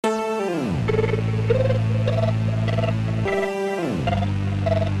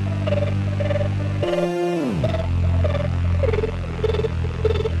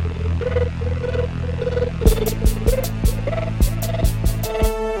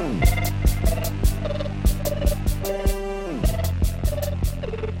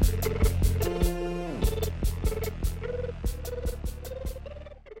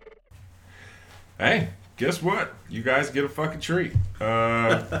guess what? You guys get a fucking treat.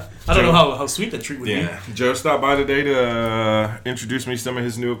 I don't know how sweet that treat would be. Joe stopped by today to introduce me to some of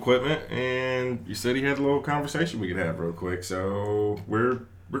his new equipment, and you said he had a little conversation we could have real quick, so we're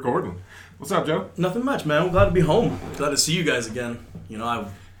recording. What's up, Joe? Nothing much, man. I'm glad to be home. Glad to see you guys again. You know, I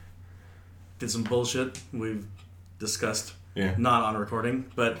did some bullshit we've discussed. Yeah. Not on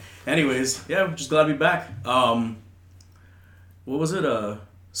recording. But anyways, yeah, I'm just glad to be back. What was it?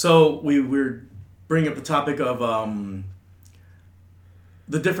 So we're bringing up the topic of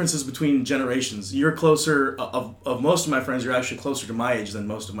the differences between generations. You're closer, of most of my friends, you're actually closer to my age than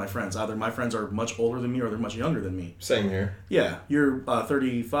most of my friends. Either my friends are much older than me or they're much younger than me. Same here. Yeah. You're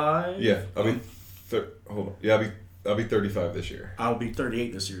 35? Yeah. I'll be 35 this year. I'll be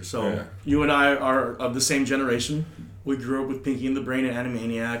 38 this year. So yeah. You and I are of the same generation. We grew up with Pinky and the Brain and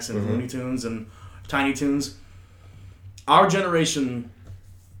Animaniacs and Looney Tunes and Tiny Toons. Our generation,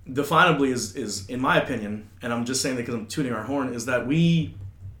 definably, is in my opinion, and I'm just saying that because I'm tuning our horn, is that we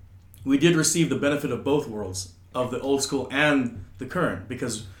did receive the benefit of both worlds, of the old school and the current,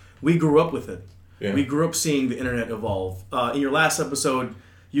 because we grew up with it. Yeah. We grew up seeing the internet evolve. In your last episode,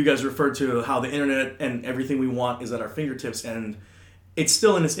 you guys referred to how the internet and everything we want is at our fingertips, and it's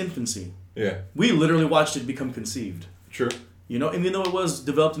still in its infancy. Yeah. We literally watched it become conceived. True. You know, even though it was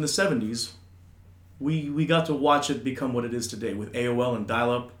developed in the 70s, we got to watch it become what it is today with AOL and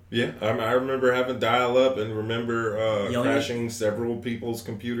dial-up. Yeah, I remember having dial-up and remember crashing several people's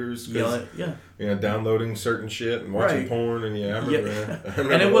computers. Downloading certain shit and watching porn. And I remember that.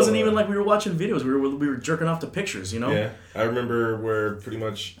 And it wasn't even like we were watching videos. We were jerking off to pictures, you know? Yeah, I remember where pretty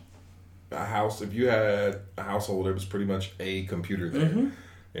much a house, if you had a household, it was pretty much a computer there. Mm-hmm.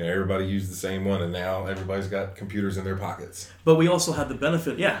 Yeah, everybody used the same one, and now everybody's got computers in their pockets. But we also had the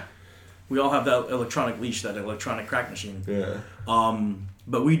benefit, we all have that electronic leash, that electronic crack machine. Yeah.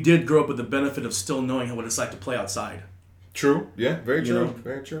 But we did grow up with the benefit of still knowing what it's like to play outside. True. Yeah, very true. You know,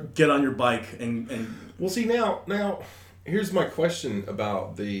 very true. Get on your bike and... Well, see, now, here's my question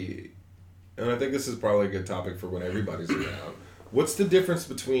about and I think this is probably a good topic for when everybody's around. What's the difference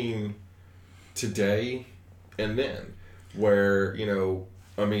between today and then? Where,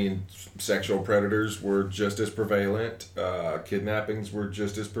 sexual predators were just as prevalent. Kidnappings were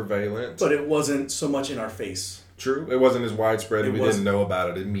just as prevalent. But it wasn't so much in our face. True. It wasn't as widespread and we didn't know about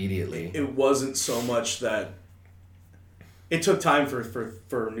it immediately. It wasn't so much that... It took time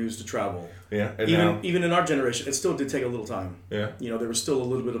for news to travel. Yeah. And even in our generation, it still did take a little time. Yeah. You know, there was still a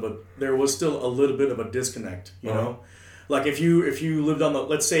little bit of a disconnect, you know? Like if you lived on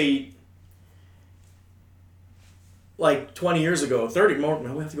let's say... Like 20 years ago, 30 more.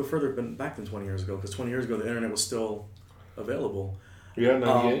 No, we have to go further back than 20 years ago, because 20 years ago the internet was still available. Yeah,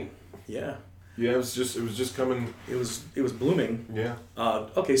 98. Yeah. Yeah, it was just coming. It was blooming. Yeah.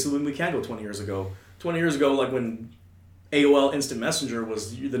 Okay, so when we can go 20 years ago. 20 years ago, like when AOL Instant Messenger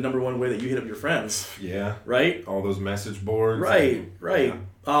was the number one way that you hit up your friends. Yeah. Right. All those message boards. Right. Yeah.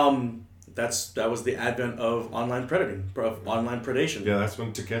 That was the advent of online predation. Yeah, that's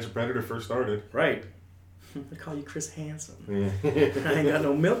when To Catch a Predator first started. Right. I call you Chris Hansen. I ain't got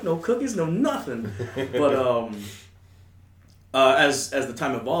no milk, no cookies, no nothing. But as the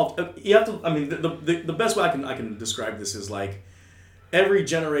time evolved, you have to. I mean, the best way I can describe this is like every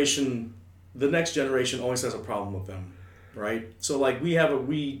generation, the next generation always has a problem with them, right? So like we have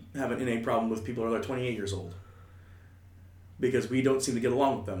an innate problem with people who are like 28 years old because we don't seem to get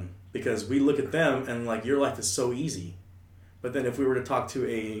along with them, because we look at them and like your life is so easy, but then if we were to talk to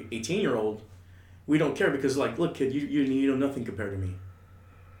a 18-year-old. We don't care because, like, look, kid, you know nothing compared to me.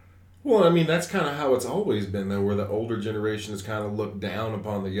 Well, I mean, that's kind of how it's always been, though, where the older generation has kind of looked down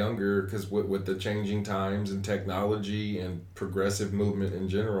upon the younger, because with the changing times and technology and progressive movement in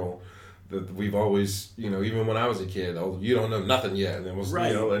general, that we've always, even when I was a kid, you don't know nothing yet. And it was,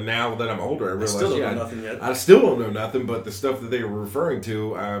 right. And now that I'm older, I realize, I still don't know nothing yet. I still don't know nothing, but the stuff that they were referring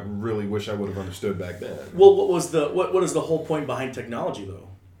to, I really wish I would have understood back then. Well, what is the whole point behind technology, though?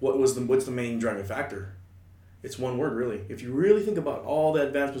 What's the main driving factor? It's one word, really. If you really think about all the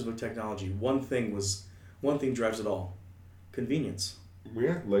advancements of technology, one thing drives it all: convenience.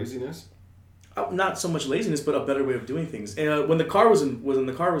 Yeah, laziness. Not so much laziness, but a better way of doing things. When the car was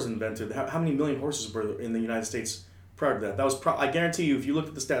invented, how many million horses were there in the United States prior to that? That was I guarantee you, if you look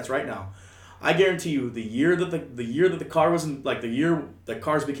at the stats right now, I guarantee you the year that the car was the year that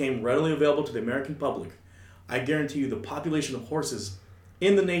cars became readily available to the American public, I guarantee you the population of horses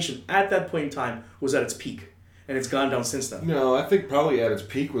in the nation at that point in time was at its peak, and it's gone down since then. No, I think probably at its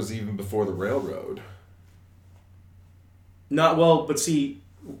peak was even before the railroad. Not well, but see,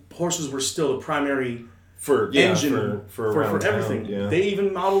 horses were still the primary engine for everything. Yeah. They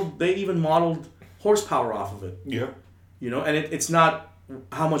even modeled horsepower off of it. Yeah. And it's not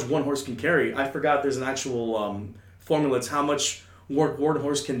how much one horse can carry. I forgot there's an actual formula. It's how much work one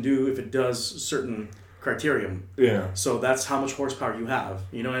horse can do if it does certain criterion. Yeah. So that's how much horsepower you have,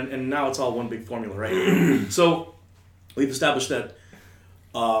 and now it's all one big formula, right? So we've established that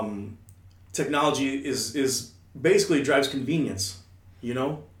technology is basically drives convenience,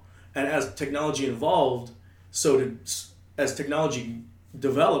 and as technology evolved, as technology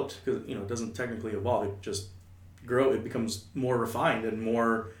developed, because it doesn't technically evolve, it just it becomes more refined and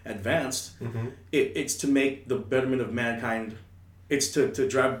more advanced. Mm-hmm. It's to make the betterment of mankind. It's to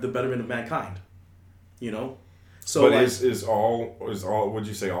drive the betterment of mankind. So but is all would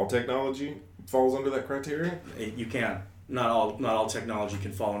you say all technology falls under that criteria? You can't. Not all technology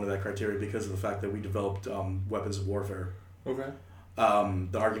can fall under that criteria because of the fact that we developed weapons of warfare. Okay.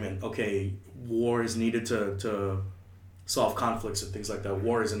 The argument, war is needed to solve conflicts and things like that.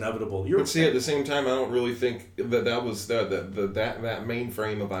 War is inevitable. But see, at the same time, I don't really think that was that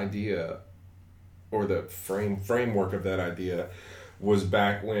mainframe of idea, or the framework of that idea, was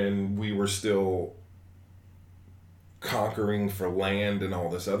back when we were still conquering for land and all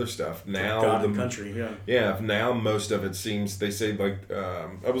this other stuff. Now God and country, yeah. Now most of it seems, they say, like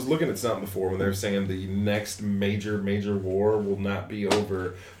I was looking at something before when they were saying the next major war will not be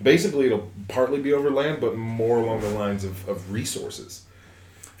over. Basically, it'll partly be over land, but more along the lines of resources.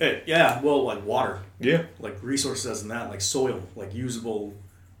 Well, like water. Yeah. Like resources as in that, like soil, like usable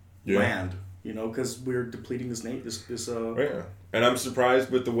land. Because we're depleting this. Yeah. And I'm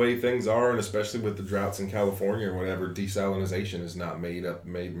surprised with the way things are, and especially with the droughts in California or whatever, desalinization has not made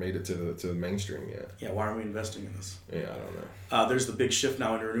it to the mainstream yet. Yeah, why aren't we investing in this? Yeah, I don't know. There's the big shift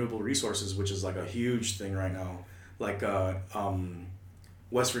now in renewable resources, which is like a huge thing right now. Like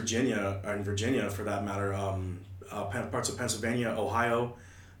West Virginia, and Virginia for that matter, parts of Pennsylvania, Ohio,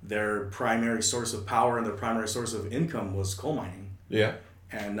 their primary source of power and their primary source of income was coal mining. Yeah.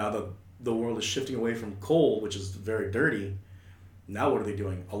 And now the world is shifting away from coal, which is very dirty. Now what are they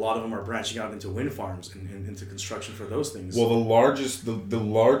doing? A lot of them are branching out into wind farms and into construction for those things. Well, the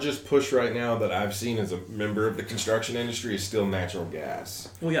largest push right now that I've seen as a member of the construction industry is still natural gas.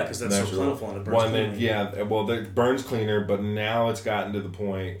 Well, yeah, because that's so plentiful and it burns cleaner. Yeah, well, it burns cleaner, but now it's gotten to the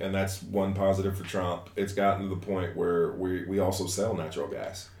point, and that's one positive for Trump, it's gotten to the point where we also sell natural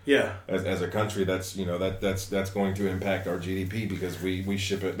gas. Yeah. As a country, that's that's going to impact our GDP because we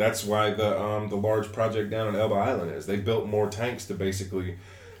ship it. That's why the large project down on Elba Island is. They built more tanks to basically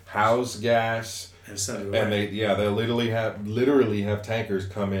house gas, and they literally have tankers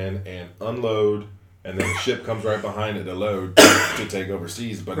come in and unload, and then the ship comes right behind it to load to take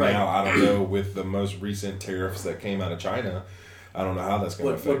overseas. But now I don't know, with the most recent tariffs that came out of China, I don't know how that's going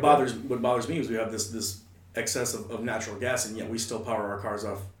to affect. What bothers me is we have this excess of natural gas, and yet we still power our cars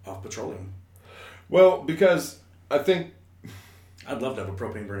off petroleum. Well, because I think I'd love to have a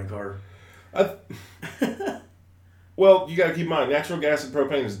propane burning car. Well, you got to keep in mind, natural gas and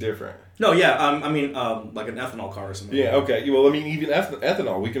propane is different. No, yeah, I mean, like an ethanol car or something. Yeah, okay. Well, I mean, even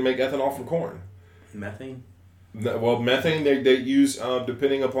ethanol, we can make ethanol from corn. Methane? Well, methane they use,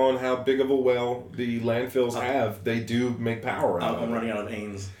 depending upon how big of a well the landfills have, they do make power out of it. I'm running out of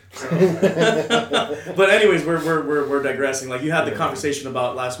Ains. So. But anyways, we're digressing. Like you had the conversation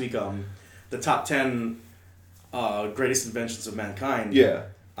about last week, the top 10 greatest inventions of mankind. Yeah.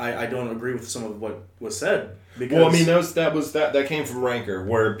 I don't agree with some of what was said. Because, well, I mean, that came from Ranker,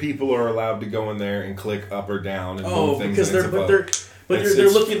 where people are allowed to go in there and click up or down and move things. Because they're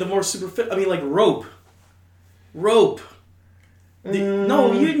looking at the more superficial. I mean, like rope.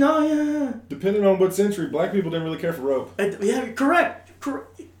 Yeah. Depending on what century, black people didn't really care for rope. Yeah, correct.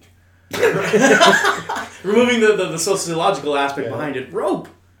 Removing the sociological aspect behind it. Rope,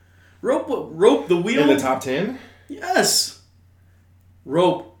 the wheel. In the top 10? Yes.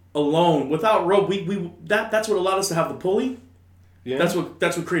 Rope alone. Without rope, that's what allowed us to have the pulley. Yeah. That's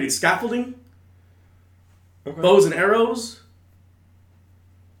what created scaffolding. Okay. Bows and arrows.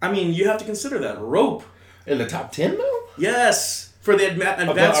 I mean, you have to consider that. Rope. In the top 10, though? Yes. For the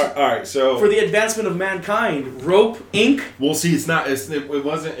advancement, all right, so for the advancement of mankind, rope, ink. Well, see, it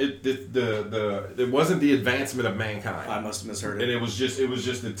wasn't the advancement of mankind. I must have misheard it. And it was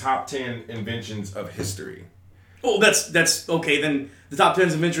just the top 10 inventions of history. Oh, that's okay. Then the top 10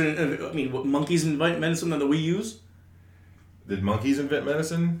 invention. I mean, what, monkeys invent medicine that we use? Did monkeys invent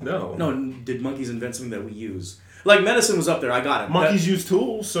medicine? No. No, did monkeys invent something that we use? Like, medicine was up there, I got it. Monkeys use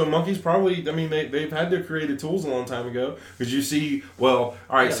tools, so monkeys probably, I mean, they've had to create tools a long time ago. Because you see, well,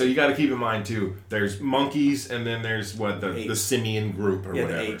 alright, so you got to keep in mind, too, there's monkeys, and then there's, the simian group or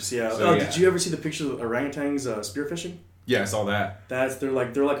whatever. The apes, yeah. So, Did you ever see the picture of orangutans spearfishing? Yeah, I saw that. They're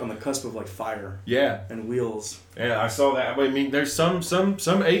like on the cusp of like fire. Yeah. And wheels. Yeah, I saw that. I mean, there's some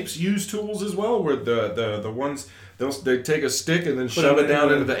apes use tools as well, where the ones they take a stick and then shove it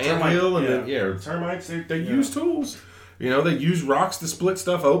down into the anthill, and then termites they use tools. They use rocks to split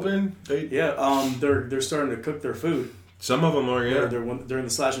stuff open. They're starting to cook their food. Some of them are, During the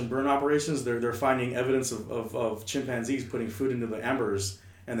slash and burn operations, they're finding evidence of chimpanzees putting food into the embers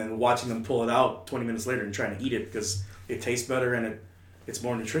and then watching them pull it out 20 minutes later and trying to eat it because it tastes better and it's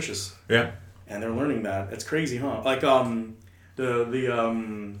more nutritious. Yeah. And they're learning that. It's crazy, huh? Like the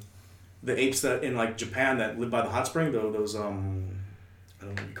apes that in like Japan that live by the hot spring, those I don't know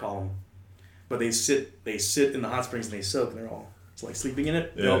what you call them, but they sit in the hot springs and they soak and they're all it's like sleeping in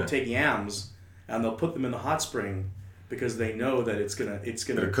it. They'll take yams and they'll put them in the hot spring because they know that it's gonna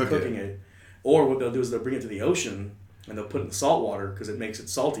cooking it. Or what they'll do is they'll bring it to the ocean and they'll put it in the salt water because it makes it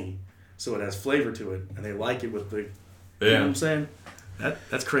salty, so it has flavor to it, and they like it with the. You know what I'm saying?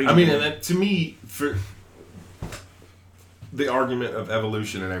 That's crazy. I mean, and that, to me, for the argument of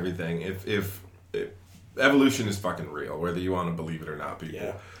evolution and everything, if evolution is fucking real, whether you want to believe it or not, people.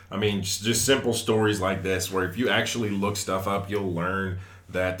 Yeah. I mean, just simple stories like this, where if you actually look stuff up, you'll learn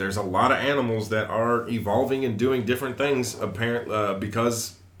that there's a lot of animals that are evolving and doing different things, apparently,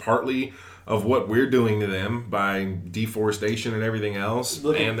 because partly of what we're doing to them by deforestation and everything else,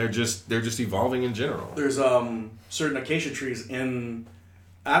 and they're just evolving in general. There's certain acacia trees in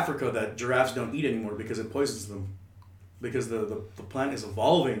Africa that giraffes don't eat anymore because it poisons them, because the plant is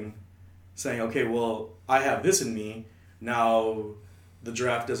evolving, saying, okay, well, I have this in me now. The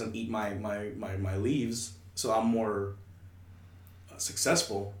giraffe doesn't eat my leaves, so I'm more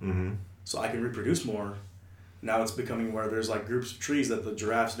successful, so I can reproduce more. Now it's becoming where there's like groups of trees that the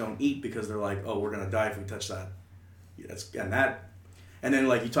giraffes don't eat because they're like, oh, we're gonna die if we touch that. And then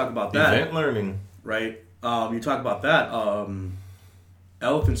like you talk about that event learning, right? You talk about that.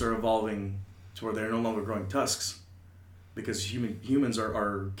 Elephants are evolving to where they're no longer growing tusks because humans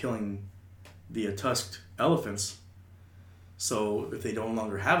are killing the tusked elephants. So if they no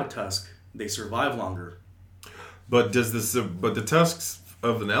longer have a tusk, they survive longer. But the tusks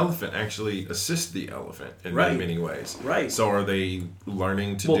of an elephant actually assist the elephant in many ways. Right. So are they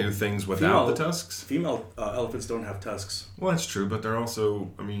learning to do things without the tusks? Female elephants don't have tusks. Well, that's true, but they're also,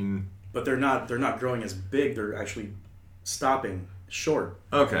 But they're not growing as big. They're actually stopping short.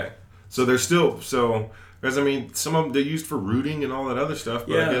 Okay. So they're still because some of them they're used for rooting and all that other stuff.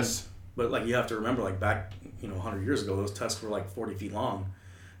 But I guess. But like you have to remember, like back 100 years ago, those tusks were like 40 feet long.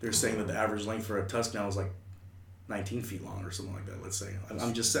 They're saying that the average length for a tusk now is like 19 feet long or something like that. Let's say.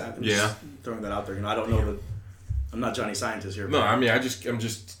 I'm just throwing that out there. I don't know that. I'm not Johnny Scientist here. No, I'm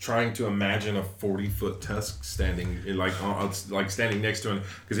just trying to imagine a 40-foot tusk standing standing next to him.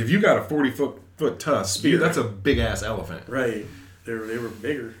 Because if you got a 40-foot tusk, that's a big ass elephant. Right. They were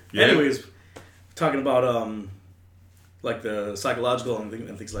bigger. Yeah. Anyways, talking about like the psychological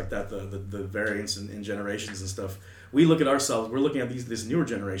and things like that, the variance in generations and stuff. We look at ourselves. We're looking at this newer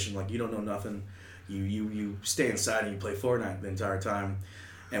generation. Like you don't know nothing. You stay inside and you play Fortnite the entire time.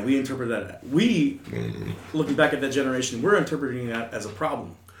 And we interpret that. Looking back at that generation, we're interpreting that as a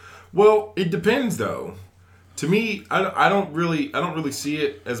problem. Well, it depends, though. To me, I don't really see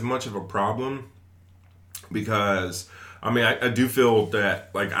it as much of a problem because I do feel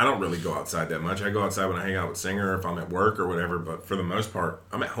that like I don't really go outside that much. I go outside when I hang out with Singer, if I'm at work or whatever. But for the most part,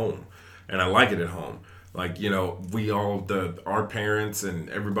 I'm at home, and I like it at home. Like, our parents and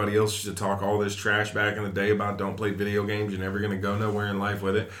everybody else used to talk all this trash back in the day about don't play video games. You're never going to go nowhere in life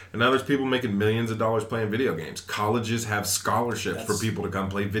with it. And now there's people making millions of dollars playing video games. Colleges have scholarships for people to come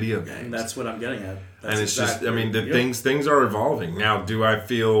play video games. And that's what I'm getting at. And it's things are evolving. Now, do I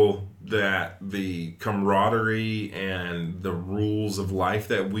feel that the camaraderie and the rules of life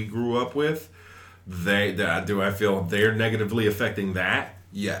that we grew up with, do I feel they're negatively affecting that?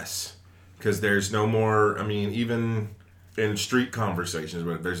 Yes. Because there's no more, even in street conversations,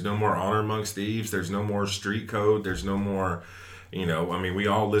 but there's no more honor amongst thieves. There's no more street code. There's no more, we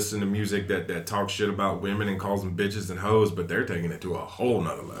all listen to music that talks shit about women and calls them bitches and hoes, but they're taking it to a whole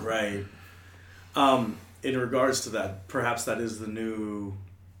nother level. Right. In regards to that, perhaps that is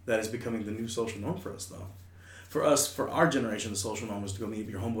becoming the new social norm for us, though. For our generation, the social norm was to go meet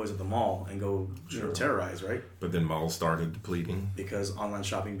your homeboys at the mall and go terrorize, right? But then malls started depleting. Because online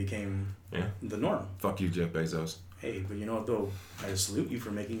shopping became the norm. Fuck you, Jeff Bezos. Hey, but you know what, though? I salute you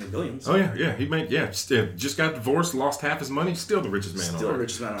for making your billions. Oh, yeah. He just got divorced, lost half his money, still the richest man on earth. Still the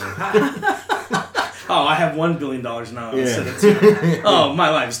richest man on earth. Oh, I have $1 billion now instead of 2. Oh, my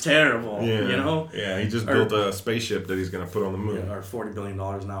life's terrible. Yeah. You know? Yeah, he just built a spaceship that he's going to put on the moon. Yeah, or $40 billion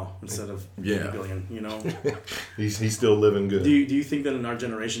now instead of $80 billion, you know? He's still living good. Do you think that in our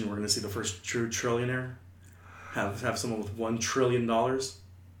generation we're going to see the first true trillionaire? Have someone with $1 trillion?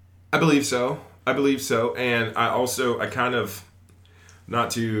 I believe so. And I kind of,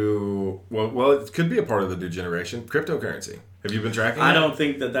 not to, well, it could be a part of the new generation, cryptocurrency. Have you been tracking I that? don't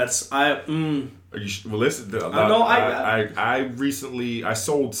think that's, Are you, well, listen, I recently, I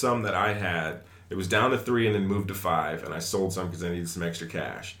sold some that I had. It was down to 3 and then moved to 5, and I sold some because I needed some extra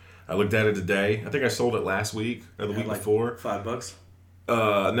cash. I looked at it today. I think I sold it last week or the week before. $5?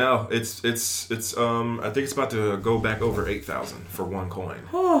 No, it's I think it's about to go back over 8,000 for one coin.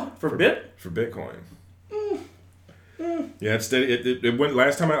 Oh, for Bitcoin. Yeah, it went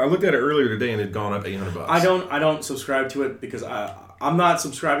last time I looked at it earlier today and it had gone up $800. I don't subscribe to it because I'm not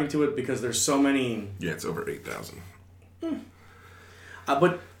subscribing to it because there's so many. Yeah, it's over 8,000.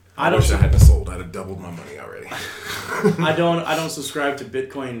 But I wish I hadn't sold. I'd have doubled my money already. I don't subscribe to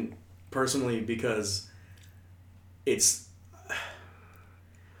Bitcoin personally because it's.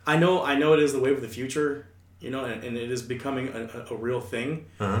 I know it is the wave of the future, you know, and it is becoming a real thing,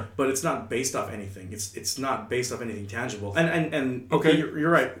 but it's not based off anything. It's not based off anything tangible. And okay, you're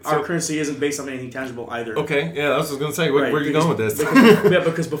right. Our currency isn't based off anything tangible either. Okay, yeah, that's what I was gonna say. Where are you going with this?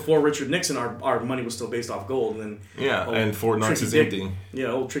 Because before Richard Nixon, our money was still based off gold, and then and Fort Knox is empty. Yeah,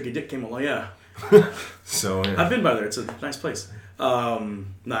 old Tricky Dick came along. Yeah. So I've been by there. It's a nice place.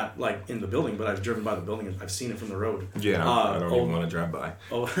 Not like in the building, but I've driven by the building and I've seen it from the road. Yeah, I don't even want to drive by.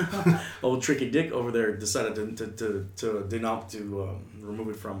 Old Tricky Dick over there decided to remove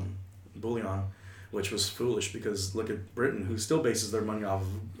it from bullion, which was foolish because look at Britain, who still bases their money off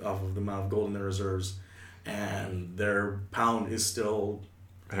of the amount of gold in their reserves, and their pound is still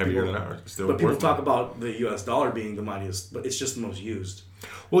heavier than ours. But people talk about the U.S. dollar being the mightiest, but it's just the most used.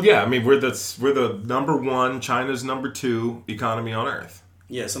 Well, yeah, I mean we're the number 1, China's number 2 economy on Earth.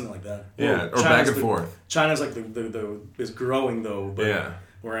 Yeah, something like that. Yeah, or back and forth. China's like the is growing though, but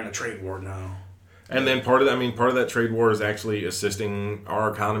we're in a trade war now. And then part of that trade war is actually assisting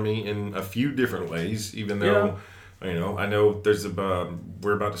our economy in a few different ways. Even though, you know, I know there's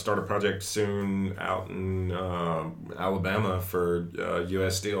we're about to start a project soon out in Alabama for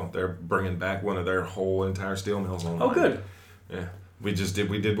U.S. Steel. They're bringing back one of their whole entire steel mills online. Oh, good. Yeah. We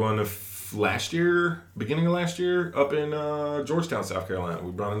did one beginning of last year, up in Georgetown, South Carolina.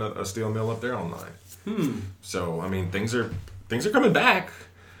 We brought a steel mill up there online. So I mean, things are coming back.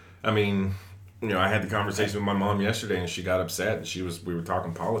 I mean, you know, I had the conversation with my mom yesterday, and she got upset, and we were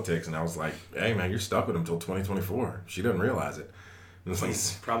talking politics, and I was like, "Hey, man, you're stuck with him till 2024." She doesn't realize it. And it's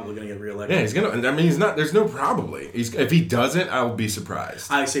he's probably going to get reelected. Yeah, he's going to. And I mean, he's not. There's no probably. If he doesn't, I'll be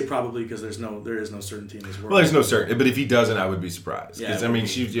surprised. I say probably because there is no certainty in this world. Well, there's no certainty, but if he doesn't, I would be surprised. Because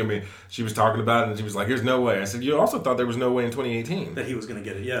Yeah, she was talking about it, and she was like, "There's no way." I said, "You also thought there was no way in 2018 that he was going to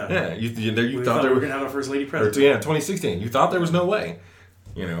get it." Yeah. Yeah, you thought we were going to have our first lady president. 2016. You thought there was no way.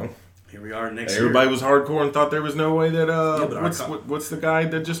 You know. Here we are next year. Everybody was hardcore and thought there was no way that. What's the guy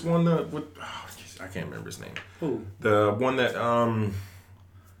that just won I can't remember his name. Who? The one that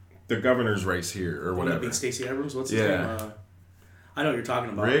the governor's race here or whatever. Being Stacey Abrams. What's his name? I know what you're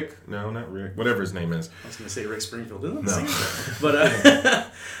talking about. Rick? No, not Rick. Whatever his name is. I was going to say Rick Springfield. Isn't that the same?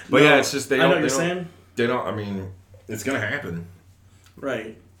 But but yeah, it's just they don't. I know what you're saying. They don't. I mean, it's going to happen.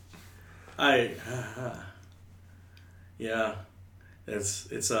 Right. Yeah.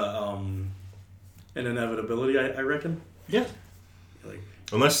 It's an inevitability, I reckon. Yeah.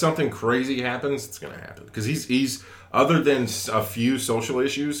 Unless something crazy happens, it's going to happen. Because he's other than a few social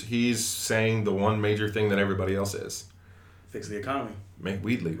issues, he's saying the one major thing that everybody else is: fix the economy, make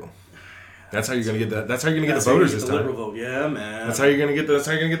weed legal. That's how you're going to get that. That's how you're going to get the voters this time. Liberal vote, yeah, man. That's how you're going to get. That's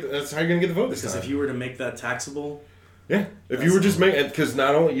how you're going to get the vote this time. Because if you were to make that taxable. Yeah, if you were just making, because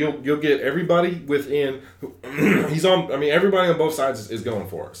not only you'll get everybody within, he's on. I mean, everybody on both sides is going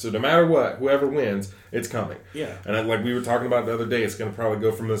for it. So no matter what, whoever wins, it's coming. Yeah. And like we were talking about the other day, it's going to probably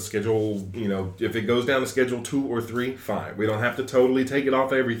go from the schedule. You know, if it goes down to schedule 2 or 3, fine. We don't have to totally take it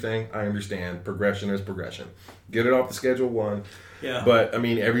off everything. I understand. Progression is progression. Get it off the schedule 1. Yeah. But I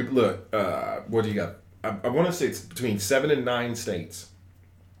mean, what do you got? I want to say it's between 7 and 9 states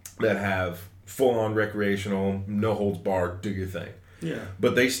that have full-on recreational, no holds barred, do your thing. Yeah.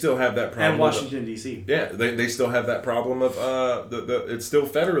 But they still have that problem. And Washington, D.C. Yeah, they still have that problem of it's still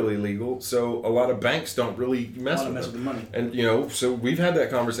federally legal, so a lot of banks don't really mess with the money. And, you know, so we've had that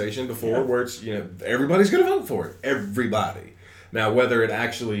conversation before where it's, you know, everybody's going to vote for it. Everybody. Now, whether it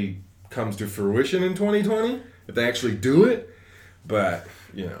actually comes to fruition in 2020, if they actually do it, but,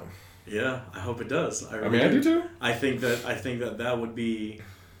 you know. Yeah, I hope it does. I mean, I do too. I think that would be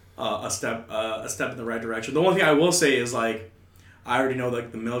a step in the right direction. The one thing I will say is like, I already know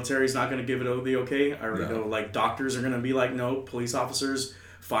like the military is not going to give it the okay. I already know like doctors are going to be like no, police officers,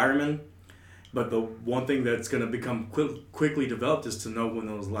 firemen. But the one thing that's going to become quickly developed is to know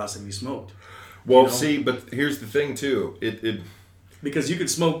when was the last time you smoked. Well, see, but here's the thing too. It because you could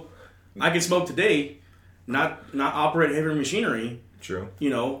smoke. I could smoke today, not operate heavy machinery. True. You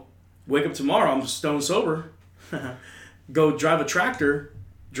know, wake up tomorrow, I'm stone sober. Go drive a tractor,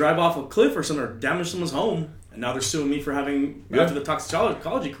 drive off a cliff or something, or damage someone's home. And now they're suing me for having, after the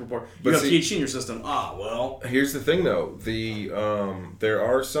toxicology report, you have THC in your system. Well. Here's the thing, though. There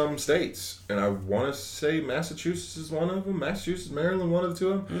are some states, and I want to say Massachusetts is one of them, Maryland, one of the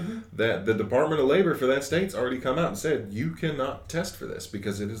two of them, that the Department of Labor for that state's already come out and said, you cannot test for this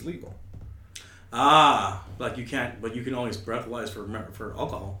because it is legal. Like you can't, but you can always breathalyze for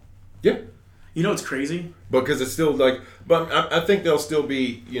alcohol. Yeah. You know, it's crazy because it's still like, but I think they'll still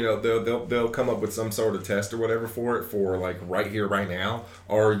be, you know, they'll come up with some sort of test or whatever for it for like right here, right now.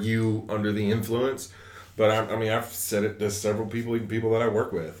 Are you under the influence? But I mean, I've said it to several people, even people that I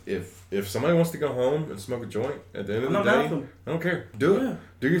work with. If somebody wants to go home and smoke a joint at the end of the day, I don't care. Do it.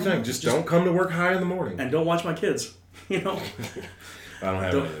 Do your thing. Just don't come to work high in the morning. And don't watch my kids. You know.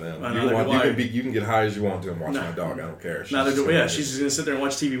 I don't have any of them. You can get high as you want to and watch my dog. I don't care. She's just gonna sit there and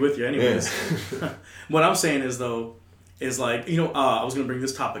watch TV with you, anyways. Yeah. What I'm saying is though, is like I was gonna bring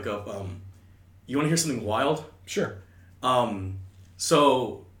this topic up. You want to hear something wild? Sure.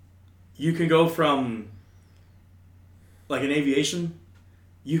 So you can go from like in aviation,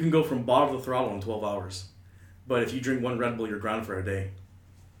 you can go from bottom to throttle in 12 hours, but if you drink one Red Bull, you're grounded for a day.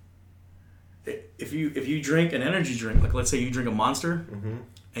 If you drink an energy drink, like let's say you drink a Monster,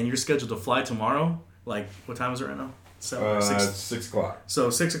 and you're scheduled to fly tomorrow, like what time is it right now? 6 o'clock.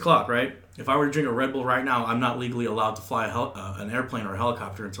 So 6 o'clock, right? If I were to drink a Red Bull right now, I'm not legally allowed to fly an airplane or a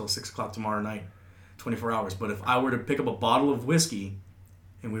helicopter until 6 o'clock tomorrow night, 24 hours. But if I were to pick up a bottle of whiskey,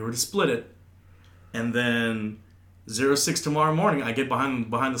 and we were to split it, and then 06 tomorrow morning, I get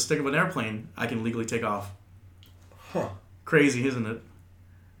behind the stick of an airplane, I can legally take off. Huh. Crazy, isn't it?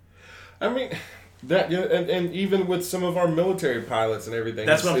 I mean, and even with some of our military pilots and everything,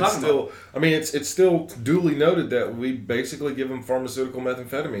 that's what I'm talking about. I mean, it's still duly noted that we basically give them pharmaceutical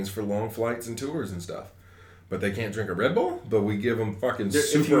methamphetamines for long flights and tours and stuff. But they can't drink a Red Bull, but we give them fucking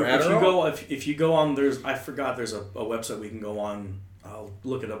super Adderall. If you go on, there's a website we can go on. I'll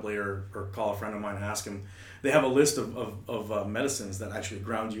look it up later or call a friend of mine and ask him. They have a list of medicines that actually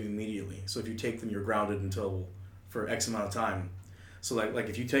ground you immediately. So if you take them, you're grounded for X amount of time. So like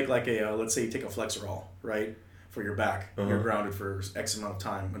if you take like let's say you take a Flexerol, right, for your back, you're grounded for X amount of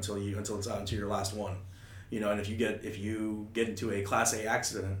time until it's out into your last one, and if you get into a Class A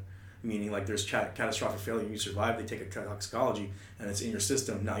accident, meaning like there's catastrophic failure, you survive, they take a toxicology and it's in your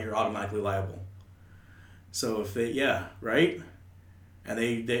system, now you're automatically liable. So if right, and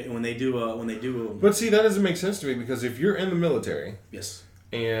they when they do but see, that doesn't make sense to me because if you're in the military, yes,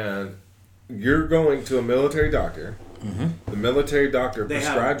 and you're going to a military doctor. The military doctor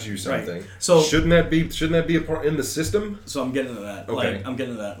prescribes you something. Right. So shouldn't that be a part in the system? So I'm getting to that. Okay.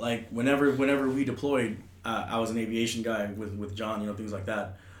 Like whenever we deployed, I was an aviation guy with John, things like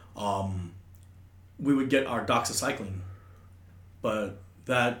that. We would get our doxycycline, but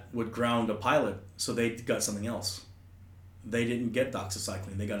that would ground a pilot, so they got something else. They didn't get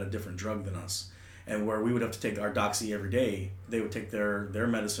doxycycline; they got a different drug than us. And where we would have to take our doxy every day, they would take their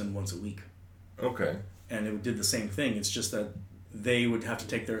medicine once a week. Okay. And it did the same thing. It's just that they would have to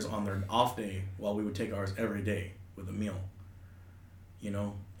take theirs on their off day while we would take ours every day with a meal.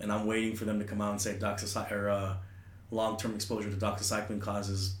 And I'm waiting for them to come out and say long-term exposure to doxycycline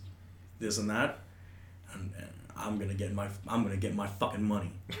causes this and that, and I'm gonna get my fucking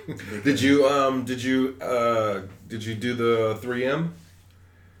money. Did you do the 3M?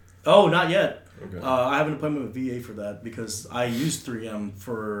 Oh, not yet. Okay. I have an appointment with VA for that because I used 3M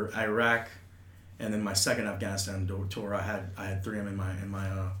for Iraq. And then my second Afghanistan tour, I had 3M in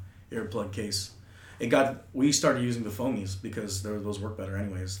my earplug case. We started using the foamies because those work better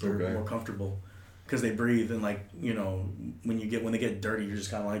anyways. They're more comfortable because they breathe and when they get dirty, you're just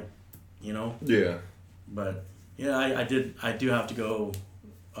kind of like, Yeah. But yeah, I do have to go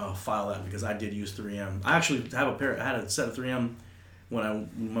file that because I did use 3M. I actually I had a set of 3M when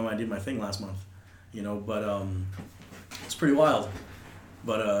I did my thing last month, But it's pretty wild.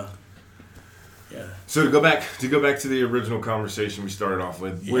 But yeah. So to go back to the original conversation we started off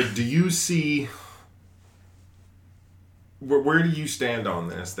with, where do you see? Where do you stand on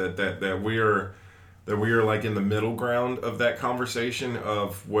this? That we're that we are like in the middle ground of that conversation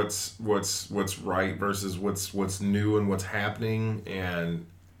of what's right versus what's new and what's happening, and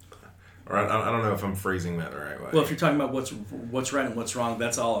or I don't know if I'm phrasing that the right way. Well, if you're talking about what's right and what's wrong,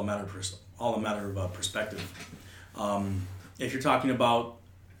 that's all a matter of perspective. If you're talking about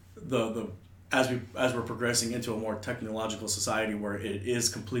the as we're progressing into a more technological society where it is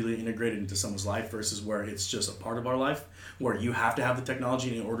completely integrated into someone's life versus where it's just a part of our life, where you have to have the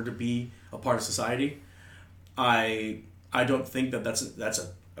technology in order to be a part of society, I don't think that's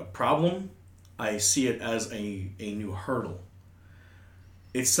a problem. I see it as a new hurdle.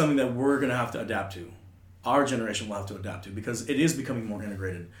 It's something that we're going to have to adapt to. Our generation will have to adapt to because it is becoming more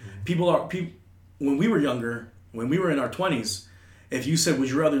integrated. Mm-hmm. When we were younger, when we were in our 20s, if you said, would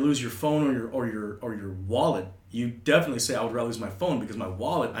you rather lose your phone or your wallet, you definitely say, I would rather lose my phone because my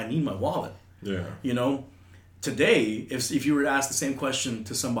wallet, I need my wallet. Yeah. You know, today, if you were to ask the same question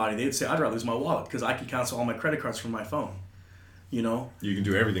to somebody, they'd say, I'd rather lose my wallet because I can cancel all my credit cards from my phone. You know? You can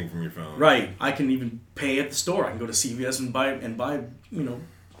do everything from your phone. Right. I can even pay at the store. I can go to CVS and buy,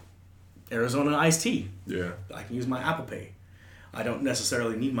 Arizona iced tea. Yeah. I can use my Apple Pay. I don't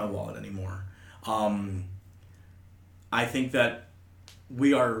necessarily need my wallet anymore. I think that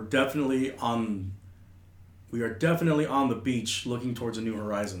we are definitely on the beach looking towards a new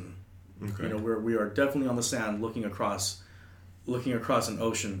horizon. Okay. You know, we are definitely on the sand looking across an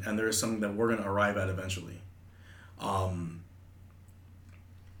ocean, and there is something that we're going to arrive at eventually. From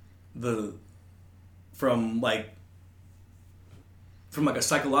a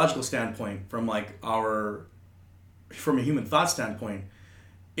psychological standpoint, from a human thought standpoint,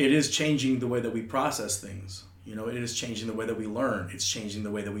 it is changing the way that we process things. You know, it is changing the way that we learn. It's changing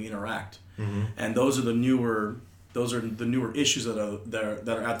the way that we interact. Mm-hmm. And those are the newer issues that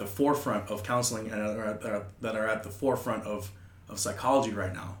are at the forefront of counseling and that are at the forefront of psychology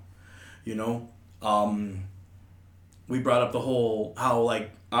right now. You know, we brought up the whole how like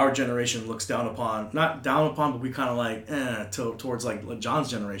our generation looks not down upon, but we kind of towards like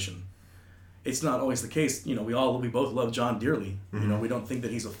John's generation. It's not always the case. You know, we both love John dearly. Mm-hmm. You know, we don't think that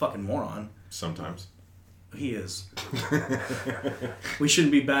he's a fucking moron. Sometimes. He is. We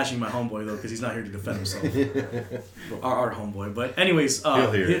shouldn't be bashing my homeboy though, because he's not here to defend himself. Our homeboy, but anyways,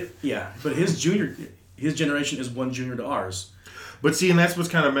 he'll hear it. Yeah, but his generation is one junior to ours. But see, and that's what's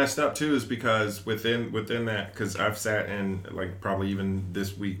kind of messed up too, is because within that, because I've sat in, like, probably even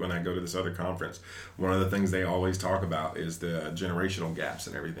this week when I go to this other conference, one of the things they always talk about is the generational gaps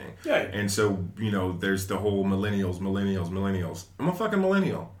and everything. Yeah. And so, you know, there's the whole millennials. I'm a fucking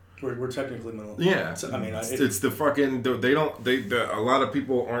millennial. We're technically millennials. Yeah. I mean, it's the fucking, a lot of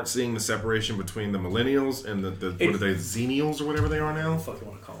people aren't seeing the separation between the millennials and the what are they, Xenials or whatever they are now? What the fuck you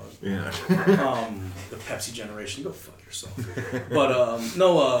want to call it? Yeah. The Pepsi generation. Go fuck yourself. But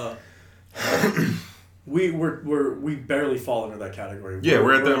no, we barely fall into that category.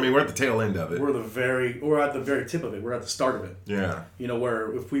 We're at the tail end of it. We're at the very tip of it. We're at the start of it. Yeah. You know,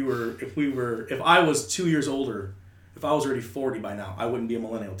 where if I was 2 years older, if I was already 40 by now, I wouldn't be a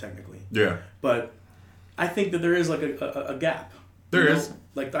millennial technically. Yeah. But I think that there is like a gap. There is.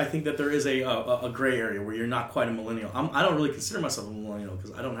 Like, I think that there is a gray area where you're not quite a millennial. I don't really consider myself a millennial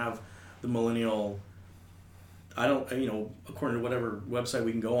because I don't have the millennial. I don't, according to whatever website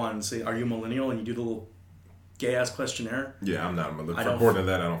we can go on and say, are you a millennial? And you do the little gay ass questionnaire. Yeah, I'm not a millennial. According to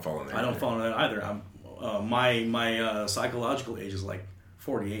that, I don't fall in there. I don't fall in that either. My psychological age is like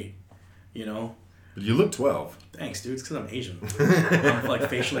 48. You know. But you look 12. Thanks, dude. It's because I'm Asian. I'm like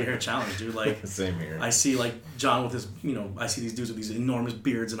facially hair challenged, dude. Like, same here. I see like John with his, I see these dudes with these enormous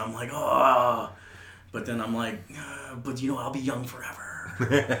beards, and I'm like, oh. But then I'm like, but I'll be young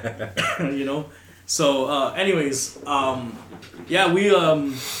forever. So, anyways,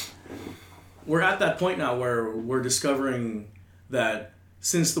 we're at that point now where we're discovering that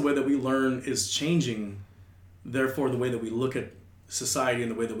since the way that we learn is changing, therefore the way that we look at society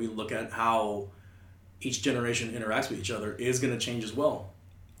and the way that we look at how each generation interacts with each other is going to change as well.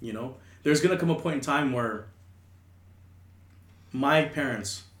 You know, there's going to come a point in time where my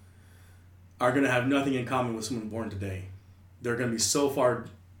parents are going to have nothing in common with someone born today. They're going to be so far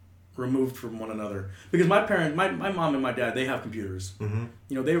removed from one another because my mom and my dad, they have computers. Mm-hmm.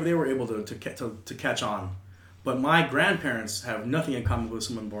 They were able to catch on, but my grandparents have nothing in common with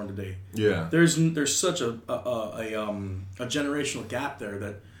someone born today. Yeah, there's such a generational gap there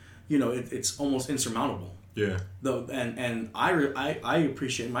that it's almost insurmountable. Yeah. And I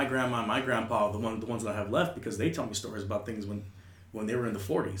appreciate my grandma and my grandpa, the ones that I have left, because they tell me stories about things when they were in the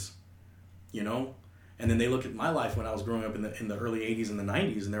 40s, and then they look at my life when I was growing up in the early 80s and the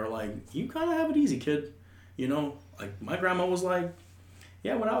 90s, and they were like, you kind of have it easy, kid. Like my grandma was like,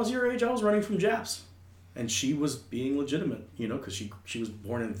 yeah, when I was your age, I was running from Japs. and she was being legitimate, you know, because she was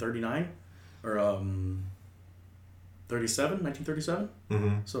born in 39 or 1937.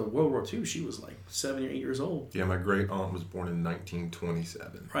 Mm-hmm. So World War II, she was like 7 or 8 years old. Yeah, my great aunt was born in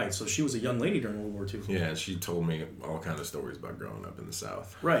 1927. Right, so she was a young lady during World War II. Yeah, and she told me all kinds of stories about growing up in the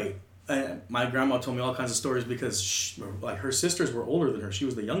South. Right. And my grandma told me all kinds of stories because like her sisters were older than her. She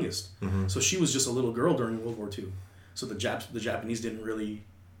was the youngest. Mm-hmm. So she was just a little girl during World War II. So the Japanese didn't really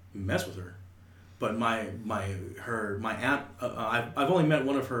mess with her. But my aunt, I've only met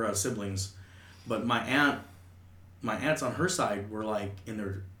one of her siblings, but my aunts on her side were like in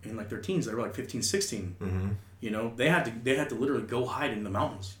their teens. They were like 15, 16. Mm-hmm. You know, they had to literally go hide in the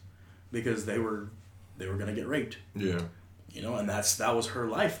mountains because they were gonna get raped. Yeah. You know, and that was her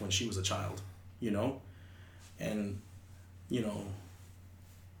life when she was a child. You know, and you know,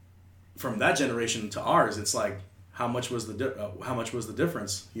 from that generation to ours, it's like how much was the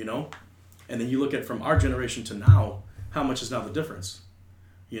difference? You know, and then you look at from our generation to now, how much is now the difference?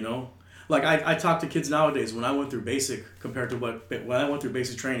 You know, like I talk to kids nowadays when I went through basic compared to when I went through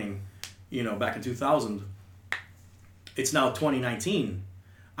basic training, you know, back in 2000. It's now 2019.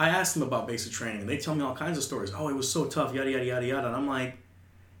 I asked them about basic training, and they tell me all kinds of stories. Oh, it was so tough, yada yada yada yada, and I'm like,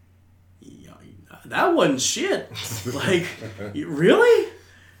 yeah, that wasn't shit. Like, really?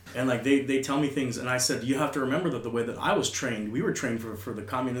 And like they tell me things, and I said, you have to remember that the way that I was trained, we were trained for the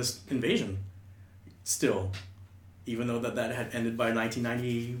communist invasion. Still, even though that had ended by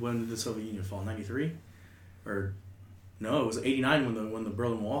 1990, when did the Soviet Union fall? 93, or no, it was 89 when the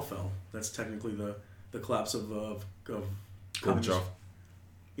Berlin Wall fell. That's technically the collapse of Gorbachev.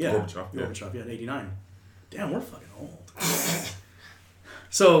 Yeah, Gorbachev, yeah, 89. Damn, we're fucking old.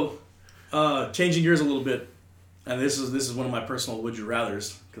 So, changing gears a little bit, and this is one of my personal would you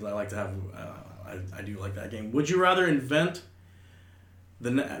rather's because I like to have I do like that game. Would you rather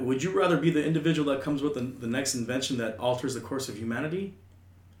would you rather be the individual that comes with the next invention that alters the course of humanity,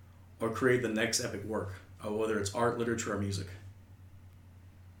 or create the next epic work, whether it's art, literature, or music?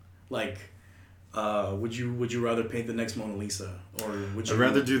 Like, would you rather paint the next Mona Lisa, or would you? I'd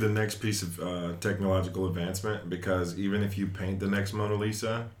rather do the next piece of technological advancement, because even if you paint the next Mona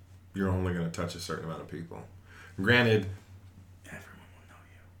Lisa, you're only going to touch a certain amount of people. Granted, everyone will know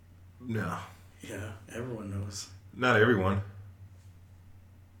you. No. Yeah, everyone knows. Not everyone.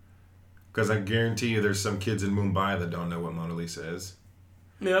 Because I guarantee you there's some kids in Mumbai that don't know what Mona Lisa is.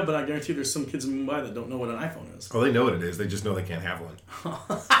 Yeah, but I guarantee there's some kids in Mumbai that don't know what an iPhone is. Oh, they know what it is. They just know they can't have one.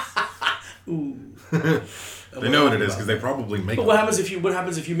 Ooh. They know what it is because they probably make it. But what happens if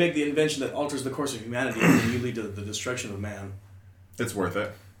you make the invention that alters the course of humanity and then you lead to the destruction of man? It's worth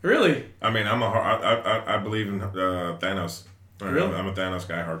it. Really? I mean, I believe in Thanos. Really? I'm a Thanos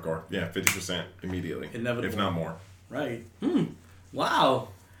guy, hardcore. Yeah, 50% immediately. Inevitable. If not more. Right. Wow.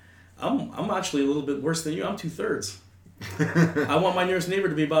 I'm actually a little bit worse than you. I'm 2/3. I want my nearest neighbor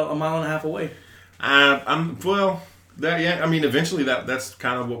to be about 1.5 miles away. I mean, eventually that's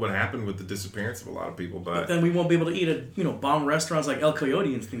kind of what would happen with the disappearance of a lot of people, but then we won't be able to eat at bomb restaurants like El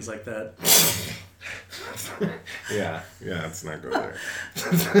Coyote and things like that. yeah, let's not go there.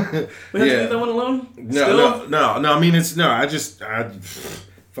 We have to leave that one alone. No. I mean, I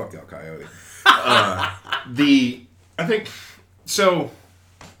fuck El Coyote. I think so.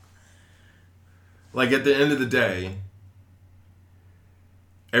 Like, at the end of the day,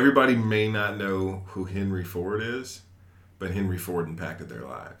 everybody may not know who Henry Ford is, but Henry Ford impacted their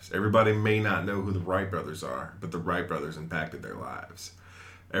lives. Everybody may not know who the Wright brothers are, but the Wright brothers impacted their lives.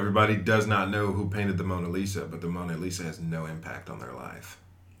 Everybody does not know who painted the Mona Lisa, but the Mona Lisa has no impact on their life.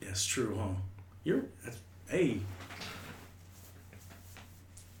 That's true, huh? Ain't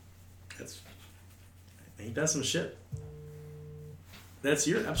that some shit?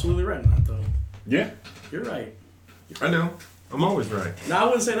 You're absolutely right on that, though. Yeah. You're right. I know. I'm always right. No, I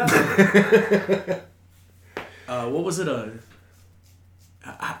wouldn't say that. What was it?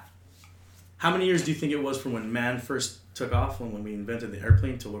 How many years do you think it was from when man first took off, when we invented the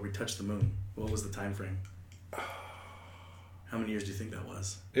airplane, to where we touched the moon? What was the time frame? How many years do you think that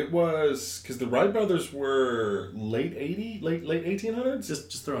was? It was, because the Wright brothers were late 1800s?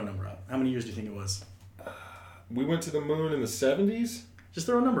 Just throw a number out. How many years do you think it was? We went to the moon in the 70s? Just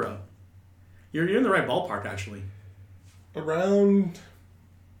throw a number out. You're in the right ballpark, actually. Around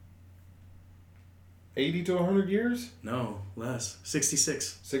 80 to 100 years? No, less.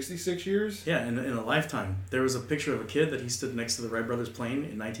 66. 66 years? Yeah, in a lifetime. There was a picture of a kid that he stood next to the Wright brothers plane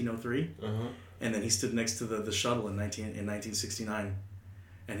in 1903. Uh-huh. And then he stood next to the shuttle in 1969.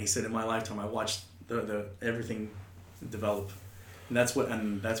 And he said, in my lifetime, I watched the everything develop.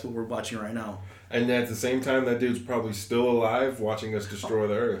 And that's what we're watching right now. And at the same time, that dude's probably still alive watching us destroy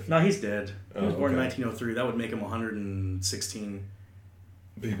the Earth. No, he's dead. He was born in okay. 1903. That would make him 116.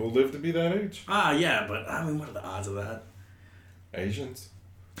 People live to be that age. Yeah, but I mean, what are the odds of that? Asians.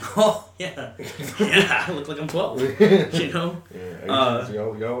 Oh, yeah. Yeah, I look like I'm 12. You know? Yeah,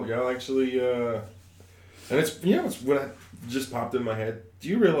 Asians, y'all actually, and it's what I just popped in my head. Do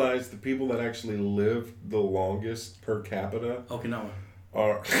you realize the people that actually live the longest per capita Okinawa.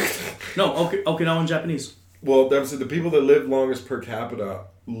 are... No, Okinawan Japanese. Well, so the people that live longest per capita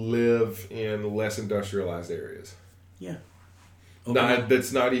live in less industrialized areas. Yeah. No,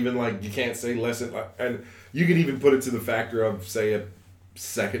 that's not even like, you can't say less, and you could even put it to the factor of, say, a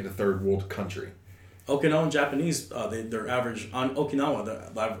second to third world country. Okinawan Japanese, their average, on Okinawa,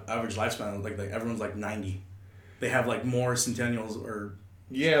 the average lifespan, like everyone's like 90. They have like more centennials or...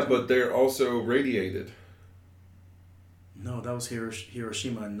 Yeah, but they're also radiated. No, that was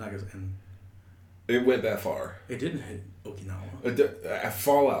Hiroshima and Nagasaki. It went that far. It didn't hit Okinawa. A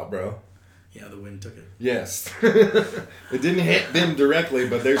fallout, bro. Yeah, the wind took it. Yes. It didn't hit them directly,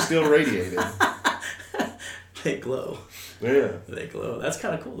 but they're still radiated. They glow. Yeah. They glow. That's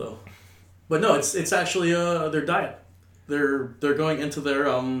kind of cool, though. But no, it's actually their diet. They're going into their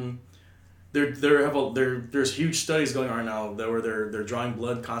there's huge studies going on now where they're drawing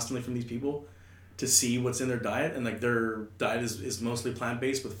blood constantly from these people to see what's in their diet, and like their diet is mostly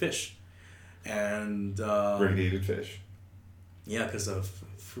plant-based with fish. And radiated fish. Yeah, because of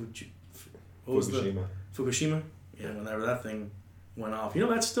Fukushima? Yeah, whenever that thing went off. You know,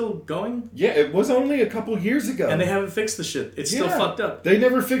 that's still going? Yeah, it was only a couple years ago. And they haven't fixed the shit. It's still fucked up. They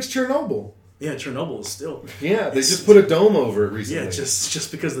never fixed Chernobyl. Yeah, Chernobyl is still... Yeah, they just put a dome over it recently. Yeah, just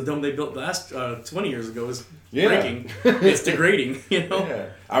because the dome they built last 20 years ago is breaking. It's degrading, you know? Yeah.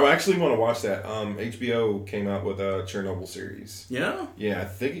 I actually want to watch that. HBO came out with a Chernobyl series. Yeah? Yeah, I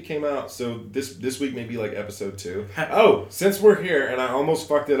think it came out, so this week maybe like episode 2. Oh, since we're here, and I almost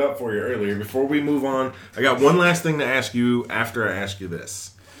fucked it up for you earlier, before we move on, I got one last thing to ask you after I ask you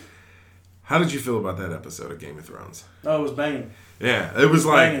this. How did you feel about that episode of Game of Thrones? Oh, it was banging. Yeah, it was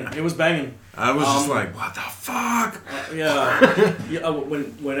like... Banging. It was banging. I was just like, what the fuck?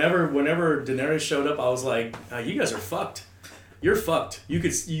 Whenever Daenerys showed up, I was like, you guys are fucked. You're fucked. You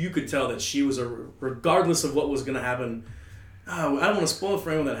could tell that she was regardless of what was going to happen. I don't want to spoil it for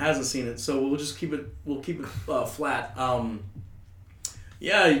anyone that hasn't seen it, so we'll keep it flat.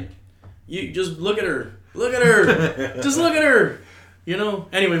 You just look at her. Look at her. Just look at her. You know.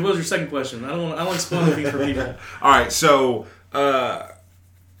 Anyway, what was your second question? I don't want to spoil anything for people. All right, so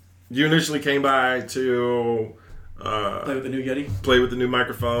you initially came by to play with the new Yeti. Play with the new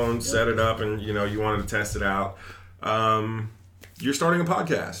microphone, set it up, and you wanted to test it out. You're starting a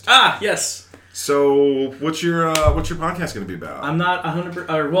podcast. Yes. So what's your podcast going to be about? I'm not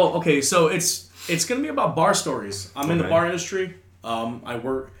 100%. Well, okay, so it's going to be about bar stories. I'm in the bar industry. I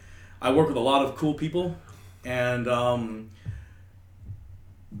work with a lot of cool people, and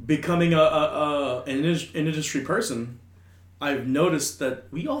becoming an industry person, I've noticed that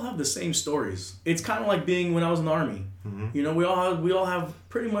we all have the same stories. It's kind of like being when I was in the Army. Mm-hmm. You know, we all have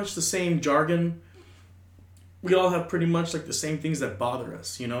pretty much the same jargon. We all have pretty much like the same things that bother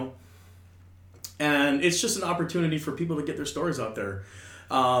us, you know? And it's just an opportunity for people to get their stories out there.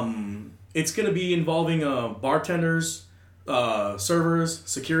 It's going to be involving bartenders, servers,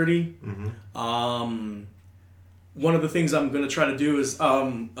 security. Mm-hmm. One of the things I'm going to try to do is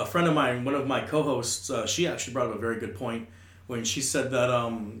a friend of mine, one of my co-hosts, she actually brought up a very good point when she said that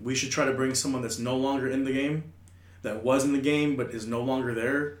we should try to bring someone that's no longer in the game, that was in the game but is no longer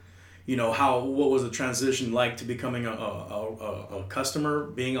there. You know, what was the transition like to becoming a customer,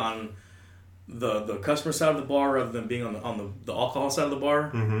 being on the customer side of the bar rather than being on the alcohol side of the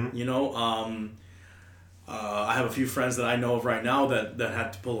bar. Mm-hmm. You know, I have a few friends that I know of right now that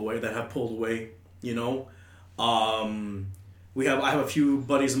have pulled away. You know, I have a few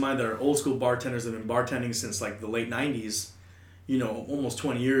buddies of mine that are old school bartenders that have been bartending since like the late 90s. You know, almost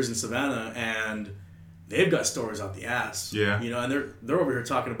 20 years in Savannah, and they've got stories out the ass. Yeah. You know, and they're over here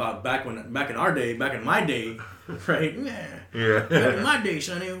talking about back in my day, right? Yeah. Back in my day,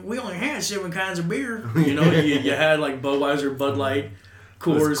 Sonny, we only had 7 kinds of beer. You know, you had like Budweiser, Bud Light,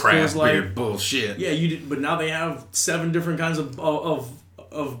 Coors, Coors Light. Beer bullshit. Yeah, you did, but now they have 7 different kinds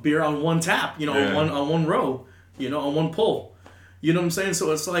of beer on one tap. You know, on one row. You know, on one pull. You know what I'm saying?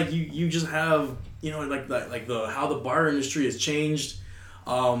 So it's like you just have, you know, like how the bar industry has changed.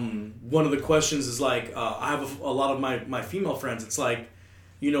 One of the questions is like, I have a lot of my female friends. It's like,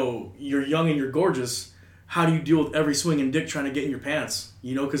 you know, you're young and you're gorgeous. How do you deal with every swinging dick trying to get in your pants?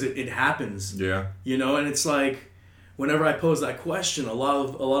 You know, because it happens. Yeah. You know, and it's like, whenever I pose that question, a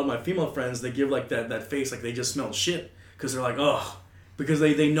lot of my female friends, they give like that face like they just smell shit because they're like, oh, because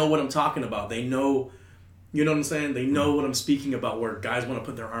they know what I'm talking about. They know, you know what I'm saying? They know what I'm speaking about. Where guys want to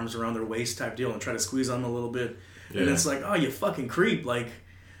put their arms around their waist type deal and try to squeeze on them a little bit, and it's like, oh, you fucking creep, like,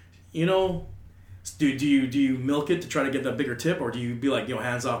 you know. Do you milk it to try to get that bigger tip, or do you be like, yo,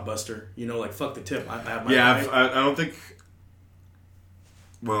 hands off, Buster? You know, like, fuck the tip. I have my I don't think.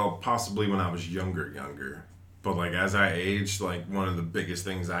 Well, possibly when I was younger, but like as I aged, like one of the biggest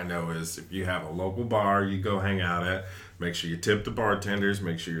things I know is if you have a local bar you go hang out at, make sure you tip the bartenders,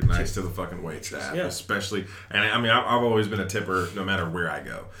 make sure you're nice to the fucking wait staff, especially. And I mean, I've always been a tipper no matter where I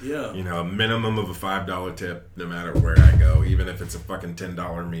go. Yeah, you know, a minimum of a $5 tip no matter where I go, even if it's a fucking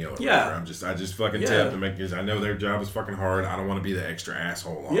 $10 meal. Or whatever. I just fucking tip to make, because I know their job is fucking hard. I don't want to be the extra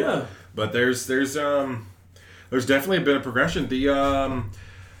asshole on it. But there's definitely been a progression.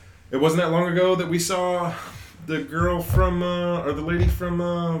 It wasn't that long ago that we saw the girl from or the lady from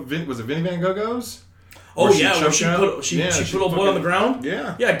was it Vinnie Van Go-Go's? Oh yeah, she put old boy on the ground.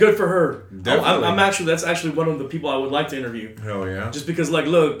 Yeah, good for her. Definitely. That's actually one of the people I would like to interview. Hell yeah! Just because, like,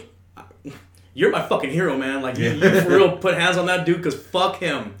 look, you're my fucking hero, man. Like, you for real put hands on that dude, because fuck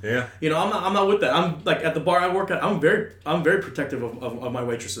him. Yeah. You know, I'm not with that. I'm like, at the bar I work at, I'm very protective of my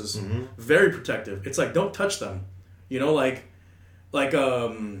waitresses. Mm-hmm. Very protective. It's like, don't touch them. You know, like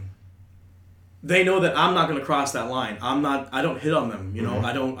they know that I'm not going to cross that line. I don't hit on them, you know.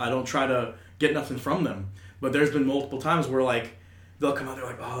 Mm-hmm. I don't try to get nothing from them. But there's been multiple times where, like, they'll come out, they're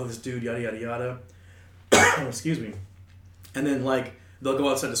like, oh, this dude, yada, yada, yada. Excuse me. And then, like, they'll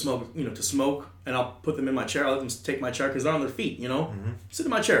go outside to smoke, and I'll put them in my chair. I'll let them take my chair because they're on their feet, you know. Mm-hmm. Sit in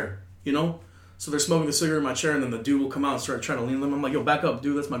my chair, you know. So they're smoking the cigarette in my chair, and then the dude will come out and start trying to lean them. I'm like, yo, back up,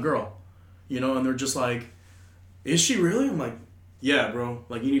 dude, that's my girl. You know, and they're just like, is she really? I'm like, yeah, bro.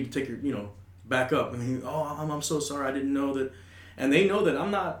 Like, you need to take your, you know, back up. And he, oh, I'm so sorry. I didn't know that. And they know that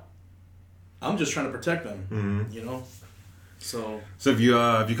I'm just trying to protect them, you know? So have you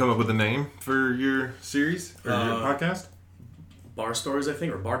come up with a name for your series or your podcast? Bar Stories, I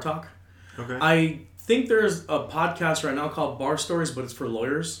think, or Bar Talk. Okay. I think there's a podcast right now called Bar Stories, but it's for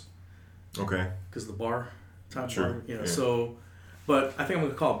lawyers. Okay. Because the bar type sure. bar, you know. Yeah. So, but I think I'm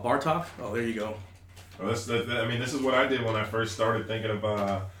going to call it Bar Talk. Oh, there you go. Well, I mean, this is what I did when I first started thinking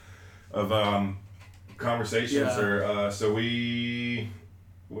of conversations. Yeah. Or so we,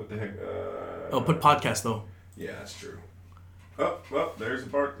 what the heck? Put podcast though. Yeah, that's true. Oh, well, there's a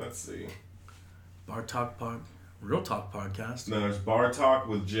bar. Let's see. Bar Talk Real Talk podcast. No, there's Bar Talk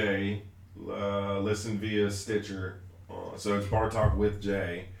with Jay. Listen via Stitcher. So it's Bar Talk with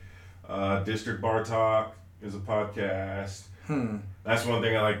Jay. District Bar Talk is a podcast. That's one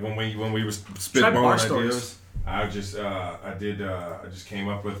thing I like when we were spitballing ideas. I just came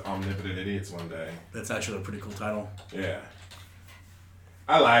up with Omnipotent Idiots one day. That's actually a pretty cool title. Yeah.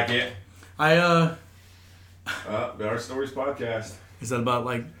 I like it. Our Stories podcast. Is that about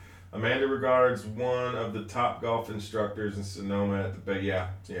like? Amanda regards one of the top golf instructors in Sonoma at the Bay. Yeah.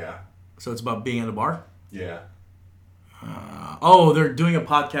 So it's about being at a bar? Yeah. They're doing a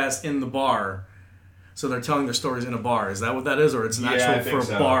podcast in the bar. So they're telling their stories in a bar. Is that what that is? Or it's an actual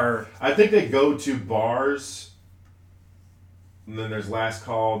for a bar? I think they go to bars. And then there's Last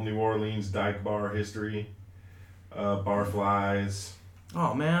Call, New Orleans, Dyke Bar History, Barflies.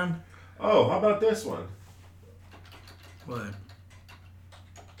 Oh, man. Oh, how about this one? What?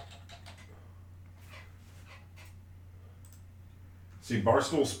 See,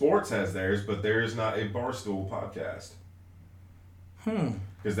 Barstool Sports has theirs, but there is not a Barstool podcast.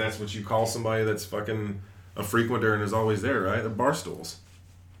 Because that's what you call somebody that's fucking a frequenter and is always there, right? The Barstools.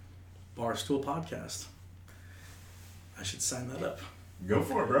 Barstool podcast. I should sign that up. Go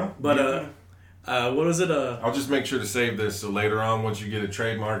for it, bro. But, what is it? I'll just make sure to save this so later on, once you get a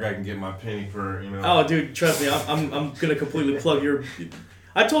trademark, I can get my penny for, you know. Oh, dude, trust me, I'm gonna completely plug your.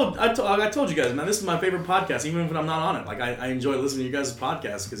 I told you guys, man, this is my favorite podcast, even if I'm not on it. Like, I enjoy listening to you guys'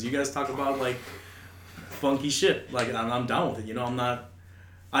 podcasts because you guys talk about like funky shit. Like, I'm down with it. You know,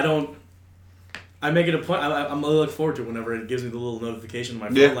 I make it a point. I'm really looking forward to it whenever it gives me the little notification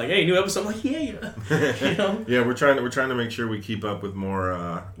on my phone, like, "Hey, new episode." I'm like, "Yeah." You know? Yeah, we're trying to make sure we keep up with more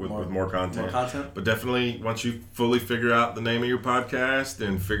content. More content. But definitely, once you fully figure out the name of your podcast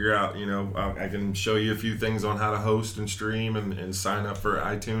and figure out, you know, I can show you a few things on how to host and stream and sign up for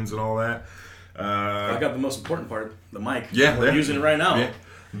iTunes and all that. I got the most important part, the mic. Yeah, we're using it right now. Yeah.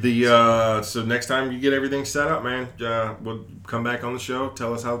 So next time you get everything set up, man, we'll come back on the show,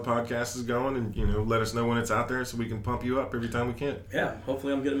 tell us how the podcast is going, and, you know, let us know when it's out there so we can pump you up every time we can. Yeah,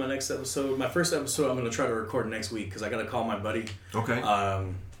 hopefully I'm getting my next episode. My first episode I'm going to try to record next week because I got to call my buddy. Okay.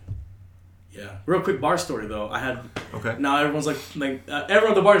 Yeah. Real quick bar story though. I had. Okay. Now everyone's like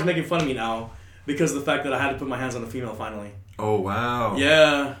everyone at the bar is making fun of me now because of the fact that I had to put my hands on a female finally. Oh wow.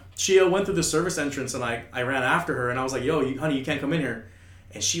 Yeah. She went through the service entrance and I ran after her and I was like, "Yo, honey, you can't come in here."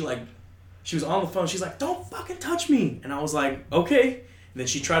 And she was on the phone. She's like, "Don't fucking touch me." And I was like, "Okay." And then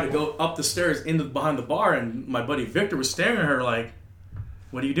she tried to go up the stairs behind the bar and my buddy Victor was staring at her like,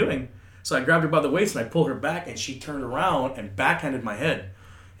 "What are you doing?" So I grabbed her by the waist and I pulled her back and she turned around and backhanded my head.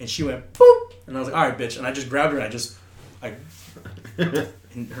 And she went, "Boop!" And I was like, "All right, bitch." And I just grabbed her and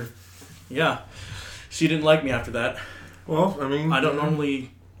and her, yeah. She didn't like me after that. Well, I mean, I don't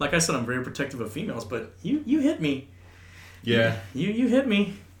normally, like I said, I'm very protective of females, but you hit me. Yeah. You hit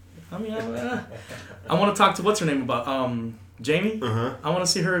me. I mean, I want to talk to what's her name about Jamie. Uh-huh. I want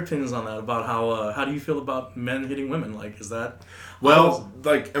to see her opinions on that. About how do you feel about men hitting women? Like, is that? Well,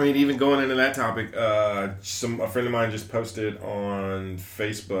 like, I mean, even going into that topic, a friend of mine just posted on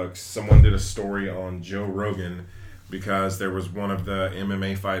Facebook. Someone did a story on Joe Rogan because there was one of the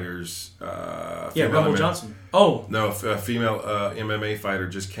MMA fighters. Rumble Johnson. Oh no, a female MMA fighter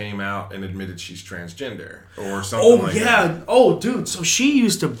just came out and admitted she's transgender or something. Like that. Oh, dude. So she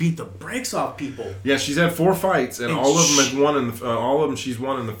used to beat the brakes off people. Yeah, she's had 4 fights and all of them has won in all of them. She's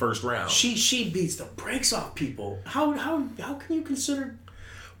won in the first round. She beats the brakes off people. How can you consider?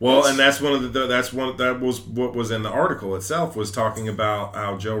 Well, and that was what was in the article itself, was talking about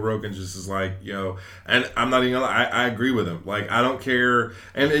how Joe Rogan just is like, and I'm not even gonna lie, I agree with him. Like, I don't care.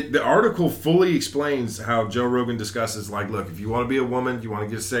 And the article fully explains how Joe Rogan discusses, like, look, if you want to be a woman, you want to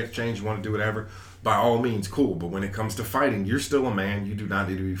get a sex change, you want to do whatever, by all means, cool. But when it comes to fighting, you're still a man. You do not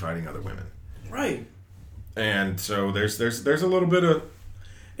need to be fighting other women. Right. And so there's a little bit of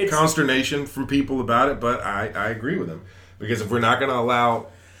consternation from people about it, but I agree with him. Because if we're not going to allow...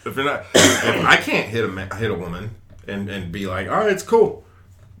 If I can't hit a woman and be like, all right, it's cool,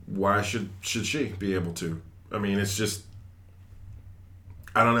 why should she be able to? I mean, it's just,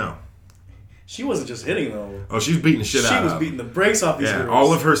 I don't know. She wasn't just hitting though. Oh, she's beating the shit out of them. She was beating the brakes off these girls.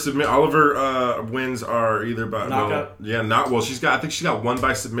 All of her wins are either by knockout. I think she got one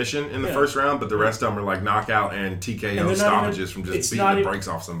by submission in the first round, but the rest of them are like knockout and TKO stoppages from just beating the brakes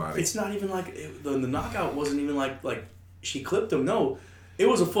off somebody. It's not even like the knockout wasn't even like she clipped him. No. It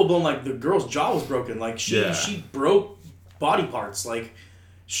was a full-blown, like, the girl's jaw was broken. Like, she broke body parts. Like,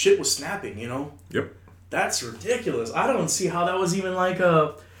 shit was snapping, Yep. That's ridiculous. I don't see how that was even like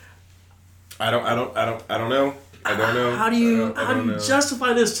a... I don't know. I don't know. How do you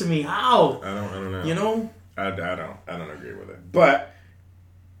justify this to me? How? I don't know. You know? I don't agree with it. But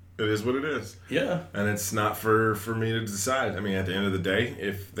it is what it is. Yeah. And it's not for me to decide. I mean, at the end of the day,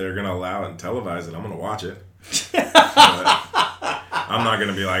 if they're going to allow it and televise it, I'm going to watch it. I'm not going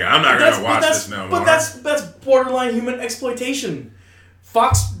to be like, I'm not going to watch this no more. But that's borderline human exploitation.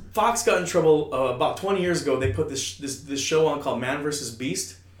 Fox got in trouble about 20 years ago. They put this show on called Man vs.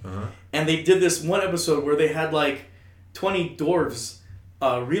 Beast. Uh-huh. And they did this one episode where they had like 20 dwarves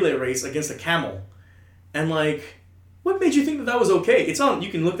relay race against a camel. And like, what made you think that was okay? It's on. You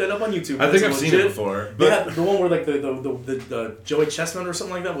can look that up on YouTube. I think I've seen it before. But they had the one where like the Joey Chestnut or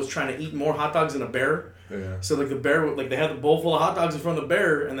something like that was trying to eat more hot dogs than a bear. Yeah. So like the bear, like they had the bowl full of hot dogs in front of the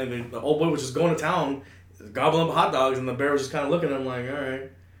bear, and then the old boy was just going to town, gobbling up hot dogs, and the bear was just kind of looking at him like, all right.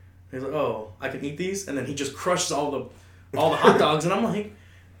 And he's like, oh, I can eat these, and then he just crushes all the hot dogs, and I'm like,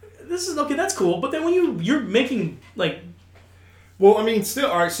 this is okay, that's cool. But then when you're making like. Well, I mean, still,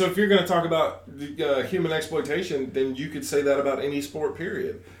 all right, so if you're going to talk about human exploitation, then you could say that about any sport,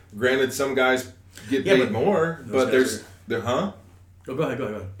 period. Granted, some guys get paid more, but Oh, go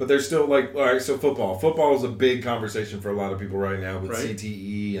ahead. But there's still, like, all right, so football. Football is a big conversation for a lot of people right now with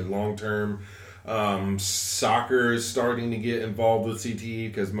CTE and long-term. Soccer is starting to get involved with CTE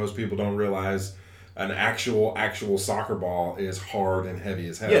because most people don't realize an actual soccer ball is hard and heavy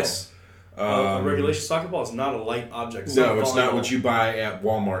as hell. Yes. A regulation soccer ball is not a light object. It's not what you buy at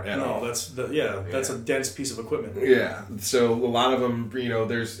Walmart at all. No, that's a dense piece of equipment. Yeah, so a lot of them,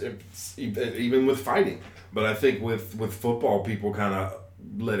 there's even with fighting. But I think with football, people kind of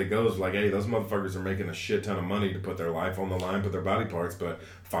let it go. It's like, hey, those motherfuckers are making a shit ton of money to put their life on the line, put their body parts, but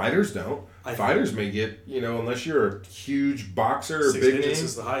fighters don't. Fighters may get, unless you're a huge boxer or 6 big digits name.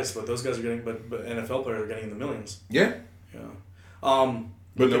 is the highest, but those guys are getting, but NFL players are getting in the millions. Yeah. Yeah.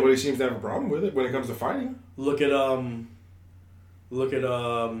 But nobody seems to have a problem with it when it comes to fighting. Look at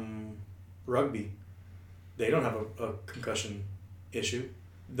rugby. They don't have a concussion issue.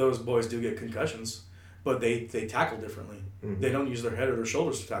 Those boys do get concussions, but they tackle differently. Mm-hmm. They don't use their head or their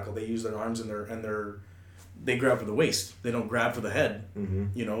shoulders to tackle. They use their arms and they grab for the waist. They don't grab for the head.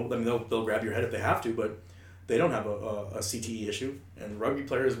 Mm-hmm. I mean, they'll grab your head if they have to, but they don't have a CTE issue, and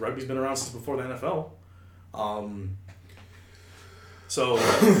rugby's been around since before the NFL. So,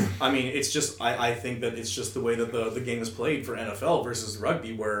 I mean, it's just I think that it's just the way that the game is played for NFL versus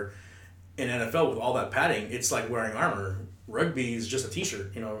rugby, where in NFL with all that padding, it's like wearing armor. Rugby is just a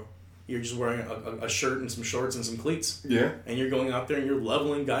t-shirt, you know. You're just wearing a shirt and some shorts and some cleats. Yeah. And you're going out there and you're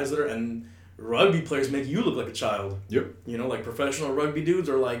leveling guys that are... And rugby players make you look like a child. Yep. You know, like professional rugby dudes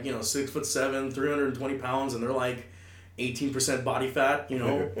are like, 6'7", 320 pounds, and they're like 18% body fat, you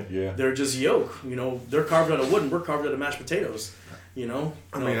know. Yeah. They're just yolk, you know. They're carved out of wood and we're carved out of mashed potatoes. You know?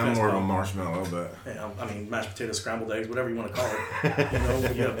 I mean, I'm more of a marshmallow, but... Yeah, I mean, mashed potatoes, scrambled eggs, whatever you want to call it. You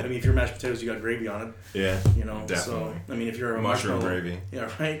know, I mean, if you're mashed potatoes, you got gravy on it. Yeah, you know, definitely. So, I mean, if you're a mushroom marshmallow... gravy. Yeah,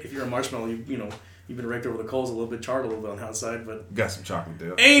 right? If you're a marshmallow, you know, you've been raked over the coals a little bit, charred a little bit on the outside, but... Got some chocolate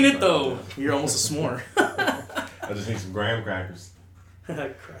dip. Ain't it, though? You're almost a s'more. I just need some graham crackers.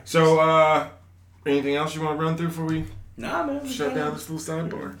 Crackers. So, anything else you want to run through before we Nah, man. shut down this little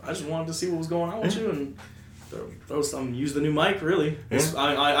sidebar? I just wanted to see what was going on with you and... Throw some, use the new mic, really.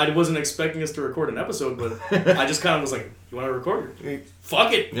 I wasn't expecting us to record an episode, but I just kind of was like, you want to record it?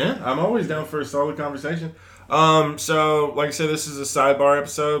 Fuck it. Yeah, I'm always down for a solid conversation. So, like I said, this is a sidebar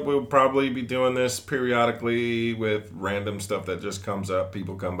episode. We'll probably be doing this periodically with random stuff that just comes up.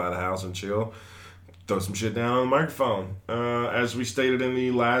 People come by the house and chill. Throw some shit down on the microphone. As we stated in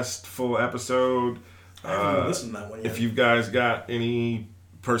the last full episode, I haven't even listened to that one yet. if you guys got any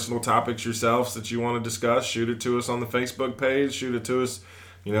personal topics yourselves that you want to discuss, shoot it to us on the Facebook page. Shoot it to us,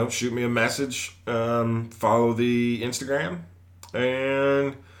 shoot me a message. Follow the Instagram.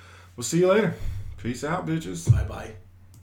 And we'll see you later. Peace out, bitches. Bye-bye.